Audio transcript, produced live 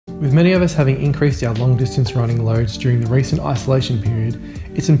With many of us having increased our long-distance running loads during the recent isolation period,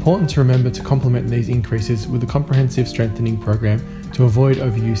 it's important to remember to complement these increases with a comprehensive strengthening program to avoid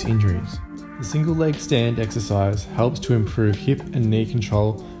overuse injuries. The single leg stand exercise helps to improve hip and knee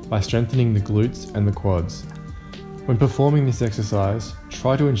control by strengthening the glutes and the quads. When performing this exercise,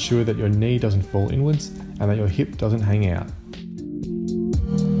 try to ensure that your knee doesn't fall inwards and that your hip doesn't hang out.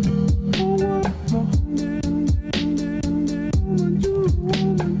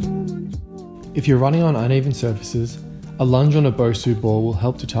 If you're running on uneven surfaces, a lunge on a Bosu ball will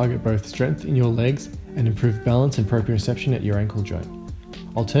help to target both strength in your legs and improve balance and proprioception at your ankle joint.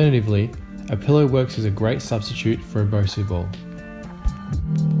 Alternatively, a pillow works as a great substitute for a Bosu ball.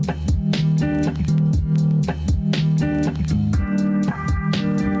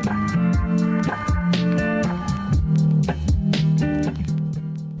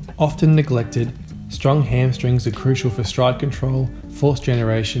 Often neglected, strong hamstrings are crucial for stride control, force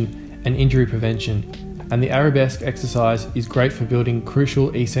generation, and injury prevention, and the arabesque exercise is great for building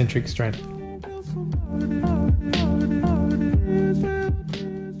crucial eccentric strength.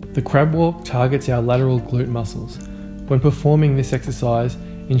 The crab walk targets our lateral glute muscles. When performing this exercise,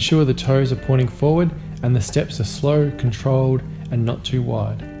 ensure the toes are pointing forward and the steps are slow, controlled, and not too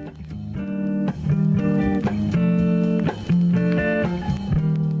wide.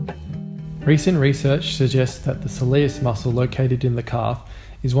 Recent research suggests that the soleus muscle located in the calf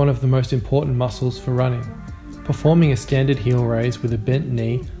is one of the most important muscles for running. Performing a standard heel raise with a bent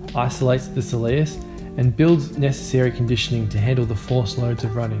knee isolates the soleus and builds necessary conditioning to handle the force loads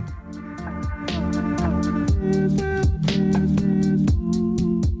of running.